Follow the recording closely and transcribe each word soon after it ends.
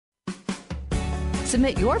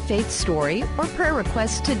Submit your faith story or prayer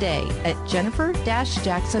request today at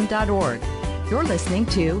jennifer-jackson.org. You're listening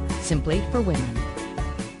to Simply for Women.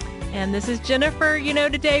 And this is Jennifer.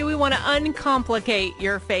 Today we want to uncomplicate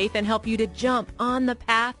your faith and help you to jump on the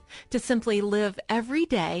path to simply live every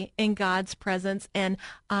day in God's presence. And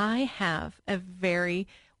I have a very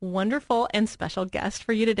wonderful and special guest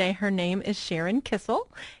for you today. Her name is Sharon Kissle.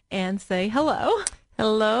 And say hello.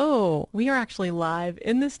 Hello. We are actually live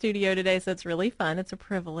in the studio today, so it's really fun. It's a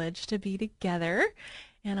privilege to be together.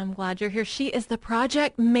 And I'm glad you're here. She is the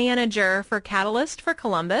project manager for Catalyst for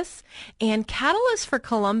Columbus. And Catalyst for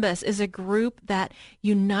Columbus is a group that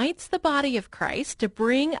unites the body of Christ to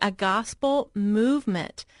bring a gospel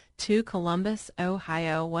movement to Columbus,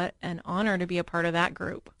 Ohio. What an honor to be a part of that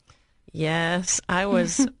group. Yes, I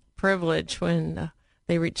was privileged when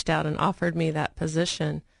they reached out and offered me that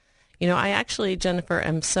position. I actually, Jennifer,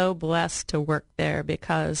 am so blessed to work there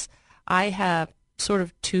because I have sort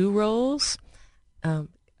of two roles.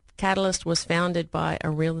 Catalyst was founded by a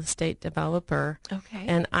real estate developer,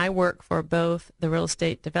 and I work for both the real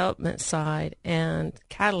estate development side and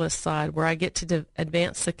Catalyst side, where I get to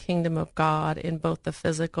advance the kingdom of God in both the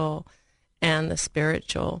physical and the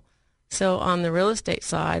spiritual. So on the real estate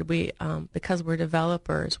side, we, because we're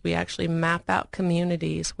developers, we actually map out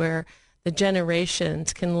communities where the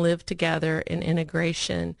generations can live together in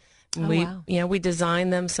integration. We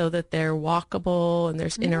design them so that they're walkable and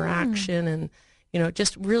there's interaction and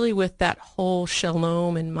just really with that whole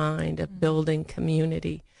shalom in mind of building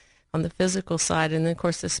community on the physical side. And then, of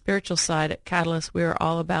course, the spiritual side at Catalyst, we're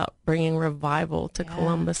all about bringing revival to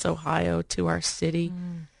Columbus, Ohio, to our city.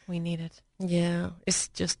 We need it. Yeah,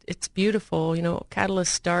 it's beautiful.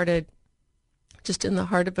 Catalyst started just in the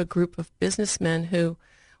heart of a group of businessmen who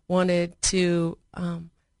wanted to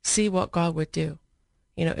see what God would do,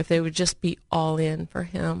 if they would just be all in for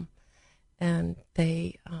him. And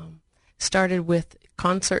they started with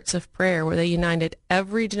concerts of prayer where they united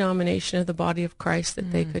every denomination of the body of Christ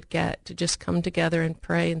that they could get to just come together and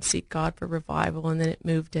pray and seek God for revival. And then it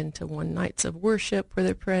moved into one nights of worship where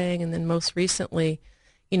they're praying. And then most recently,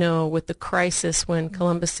 with the crisis when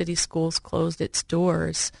Columbus City Schools closed its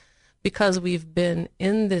doors, because we've been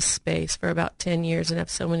in this space for about 10 years and have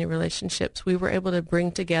so many relationships, we were able to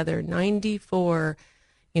bring together 94,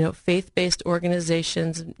 faith-based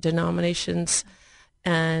organizations, denominations,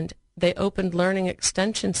 and they opened learning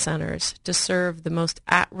extension centers to serve the most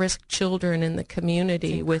at-risk children in the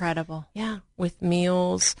community. It's incredible. With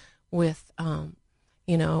meals, with,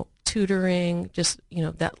 tutoring, just,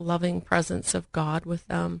 that loving presence of God with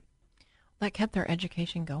them. That kept their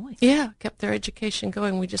education going. Yeah, kept their education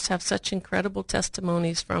going. We just have such incredible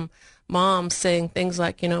testimonies from moms saying things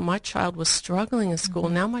like, my child was struggling in school.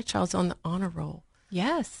 Now my child's on the honor roll.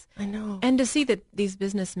 Yes. I know. And to see that these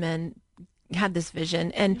businessmen had this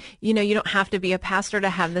vision, and you don't have to be a pastor to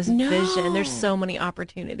have this vision. There's so many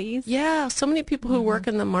opportunities. Yeah, so many people who work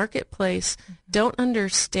in the marketplace don't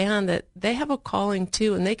understand that they have a calling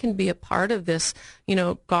too, and they can be a part of this,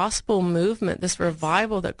 gospel movement, this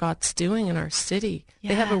revival that God's doing in our city. Yes.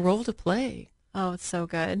 They have a role to play. Oh, it's so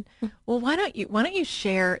good. Well, why don't you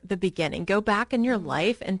share the beginning? Go back in your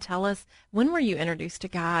life and tell us, when were you introduced to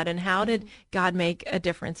God, and how did God make a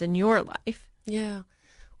difference in your life? Yeah.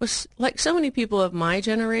 Like so many people of my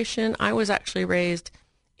generation, I was actually raised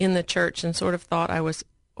in the church and sort of thought I was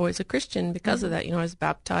always a Christian because of that. I was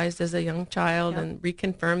baptized as a young child and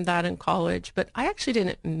reconfirmed that in college. But I actually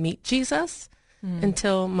didn't meet Jesus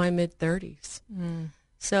until my mid-30s.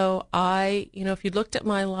 So if you looked at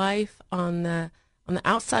my life on the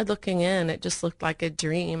outside looking in, it just looked like a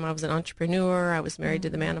dream. I was an entrepreneur. I was married to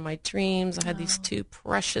the man of my dreams. I had these two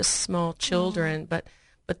precious small children, but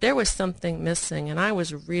there was something missing, and I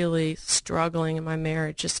was really struggling in my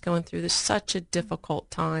marriage, just going through such a difficult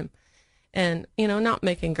time and, not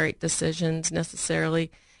making great decisions necessarily.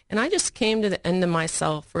 And I just came to the end of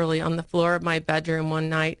myself, really, on the floor of my bedroom one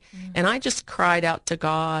night, and I just cried out to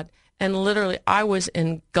God, and literally I was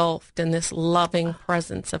engulfed in this loving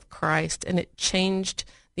presence of Christ, and it changed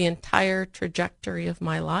the entire trajectory of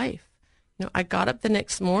my life. I got up the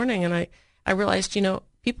next morning, and I realized,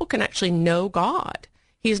 people can actually know God.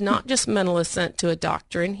 He's not just mentally sent to a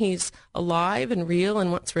doctrine. He's alive and real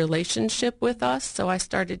and wants relationship with us. So I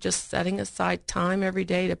started just setting aside time every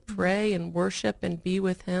day to pray and worship and be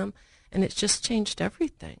with him, and it's just changed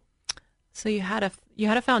everything. So you had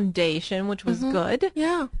a foundation, which was good.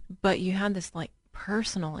 Yeah. But you had this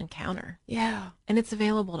personal encounter. Yeah. And it's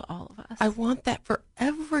available to all of us. I want that for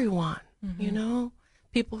everyone,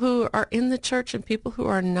 people who are in the church and people who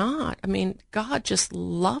are not. I mean, God just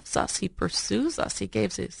loves us. He pursues us. He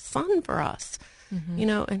gave his son for us,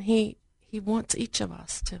 and he He wants each of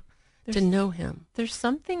us to know him. There's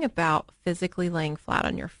something about physically laying flat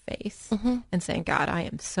on your face and saying, God, I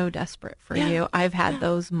am so desperate for you. I've had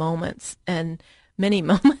those moments and many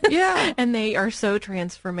moments. Yeah. And they are so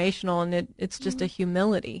transformational, and it's just a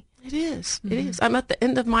humility. It is. It is. I'm at the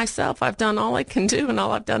end of myself. I've done all I can do, and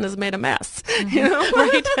all I've done is made a mess. You know,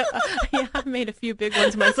 right? Yeah, I've made a few big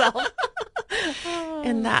ones myself.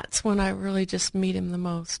 And that's when I really just meet him the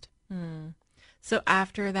most. So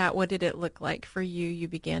after that, what did it look like for you? You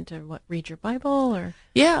began to read your Bible, or?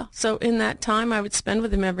 Yeah. So in that time, I would spend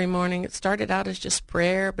with him every morning. It started out as just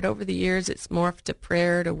prayer, but over the years, it's morphed to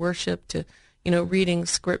prayer, to worship, to reading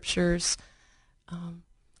scriptures.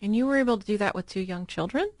 And you were able to do that with 2 young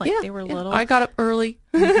children? Like they were little? I got up early.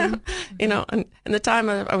 And the time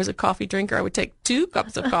I was a coffee drinker, I would take 2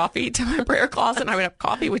 cups of coffee to my prayer closet, and I would have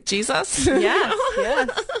coffee with Jesus. Yes.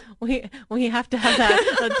 We have to have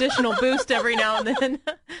that additional boost every now and then.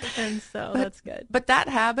 And so that's good. But that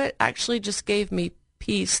habit actually just gave me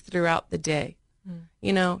peace throughout the day.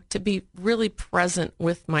 To be really present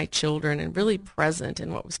with my children and really present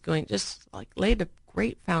in what was going, just like laid a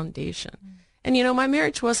great foundation. And, my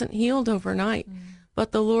marriage wasn't healed overnight,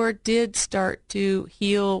 but the Lord did start to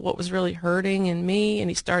heal what was really hurting in me,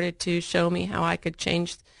 and he started to show me how I could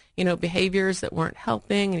change, behaviors that weren't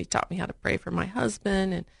helping, and he taught me how to pray for my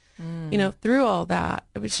husband, and, through all that,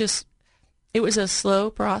 it was a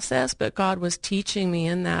slow process, but God was teaching me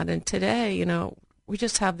in that, and today, we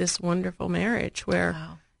just have this wonderful marriage where,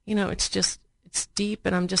 it's deep,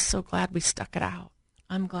 and I'm just so glad we stuck it out.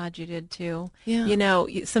 I'm glad you did too. Yeah.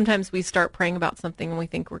 Sometimes we start praying about something and we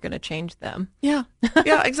think we're going to change them. Yeah.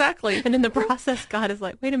 Yeah, exactly. And in the process, God is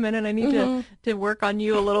like, wait a minute, I need to work on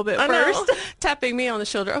you a little bit first. Tapping me on the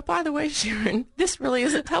shoulder. Oh, by the way, Sharon, this really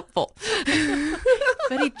isn't helpful.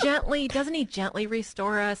 But doesn't he gently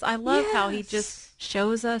restore us? I love how he just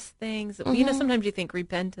shows us things. Sometimes you think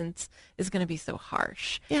repentance is going to be so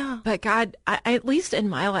harsh. Yeah. But God, at least in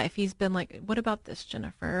my life, he's been like, what about this,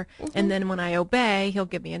 Jennifer? And then when I obey, he'll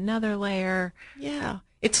give me another layer. Yeah.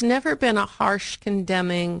 It's never been a harsh,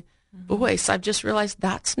 condemning voice. I've just realized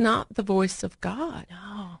that's not the voice of God.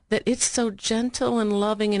 No. That it's so gentle and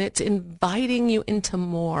loving, and it's inviting you into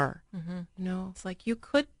more. It's like, you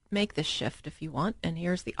could make the shift if you want, and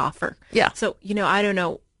here's the offer. Yeah. So, I don't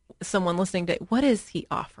know, someone listening to, what is he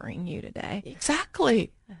offering you today?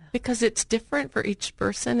 Exactly. Because it's different for each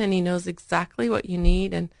person, and he knows exactly what you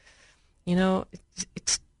need. And,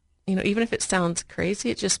 it's even if it sounds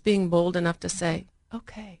crazy, it's just being bold enough to say,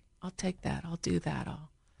 okay, I'll take that. I'll do that.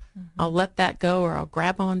 I'll let that go, or I'll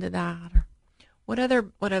grab onto that. What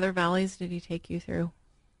other valleys did he take you through?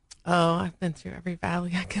 Oh, I've been through every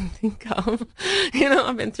valley I can think of.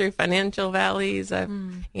 I've been through financial valleys. I've,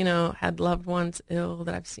 had loved ones ill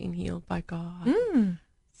that I've seen healed by God.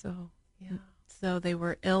 So, yeah. So they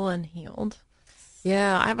were ill and healed.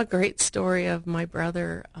 Yeah, I have a great story of my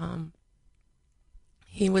brother.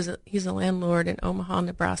 He's a landlord in Omaha,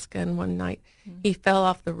 Nebraska, and one night he fell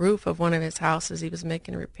off the roof of one of his houses. He was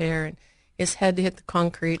making a repair, and his head hit the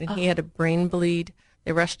concrete, and he had a brain bleed.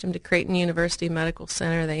 They rushed him to Creighton University Medical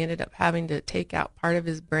Center. They ended up having to take out part of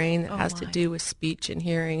his brain that has to do with speech and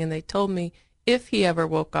hearing. And they told me if he ever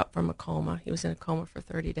woke up from a coma, he was in a coma for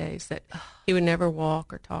 30 days, that he would never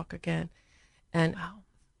walk or talk again. And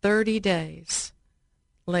 30 days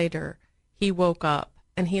later, he woke up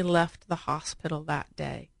and he left the hospital that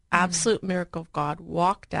day. Absolute miracle of God.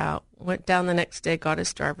 Walked out, went down the next day, got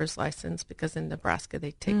his driver's license, because in Nebraska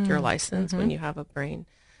they take your license when you have a brain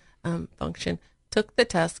function. Took the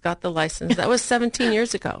test, got the license. That was 17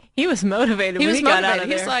 years ago. He was motivated when he got out of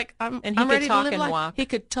there. He's like, I'm ready to live life. He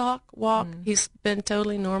could talk, walk. He's been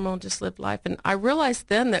totally normal, just lived life. And I realized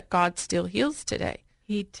then that God still heals today.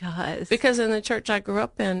 He does. Because in the church I grew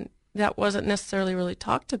up in, that wasn't necessarily really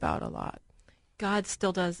talked about a lot. God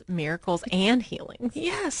still does miracles and healings.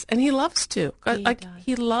 Yes, and he loves to.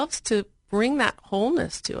 He loves to bring that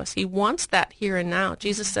wholeness to us. He wants that here and now.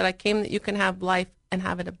 Jesus said, I came that you can have life and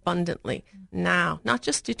have it abundantly now, not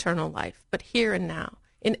just eternal life, but here and now,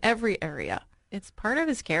 in every area. It's part of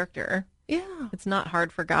his character. Yeah. It's not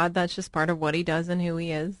hard for God. That's just part of what he does and who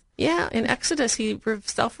he is. Yeah. In Exodus, he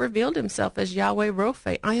self-revealed himself as Yahweh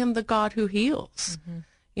Rophe. I am the God who heals.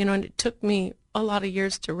 And it took me a lot of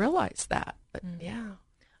years to realize that. But yeah.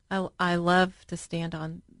 I love to stand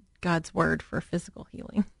on God's word for physical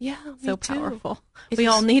healing. Yeah, so powerful. We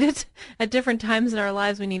all need it at different times in our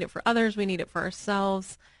lives. We need it for others. We need it for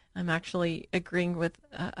ourselves. I'm actually agreeing with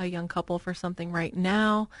a young couple for something right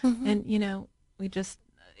now. And, we just,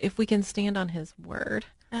 if we can stand on his word.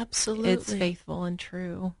 Absolutely. It's faithful and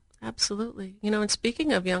true. Absolutely. And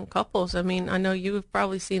speaking of young couples, I mean, I know you have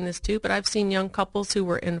probably seen this too, but I've seen young couples who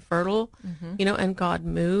were infertile, and God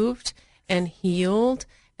moved and healed,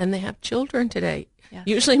 and they have children today. Yeah.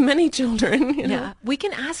 Usually many children, Yeah. We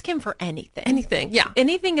can ask him for anything. Anything, yeah.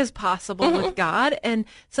 Anything is possible with God. And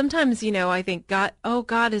sometimes, I think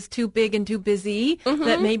God is too big and too busy,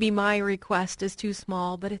 that maybe my request is too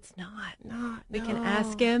small, but it's not. We can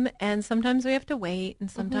ask him, and sometimes we have to wait. And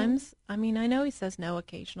sometimes, I know he says no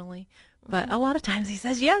occasionally, but a lot of times he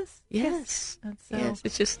says yes. Yes. And so yes.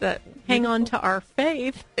 It's just that. Hang on to our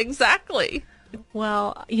faith. Exactly.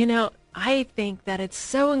 Well, I think that it's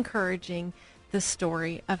so encouraging, the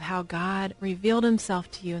story of how God revealed himself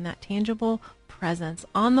to you in that tangible presence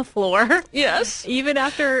on the floor. Yes. Even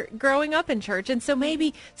after growing up in church. And so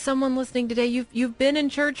maybe someone listening today, you've been in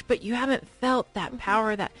church, but you haven't felt that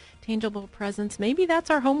power, that tangible presence. Maybe that's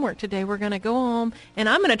our homework today. We're going to go home, and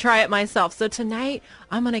I'm going to try it myself. So tonight,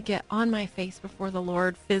 I'm going to get on my face before the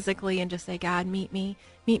Lord physically and just say, God, meet me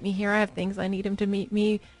here. I have things I need him to meet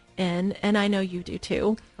me in, and I know you do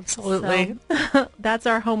too. Absolutely. So, that's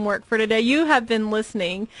our homework for today. You have been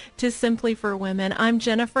listening to Simply for Women. I'm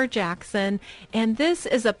Jennifer Jackson, and this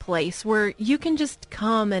is a place where you can just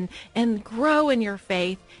come and grow in your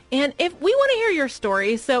faith. And if we want to hear your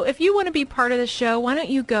story, so if you want to be part of the show, why don't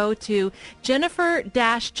you go to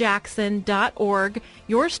jennifer-jackson.org.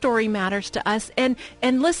 Your story matters to us. And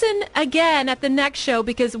listen again at the next show,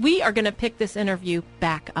 because we are going to pick this interview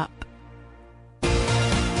back up.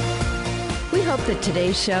 We hope that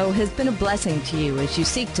today's show has been a blessing to you as you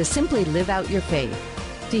seek to simply live out your faith.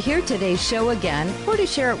 To hear today's show again or to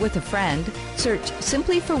share it with a friend, search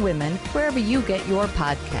Simply for Women wherever you get your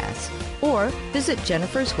podcasts. Or visit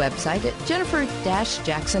Jennifer's website at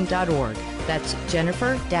jennifer-jackson.org. That's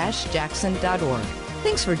jennifer-jackson.org.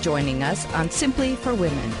 Thanks for joining us on Simply for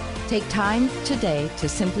Women. Take time today to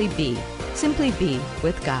simply be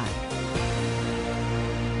with God.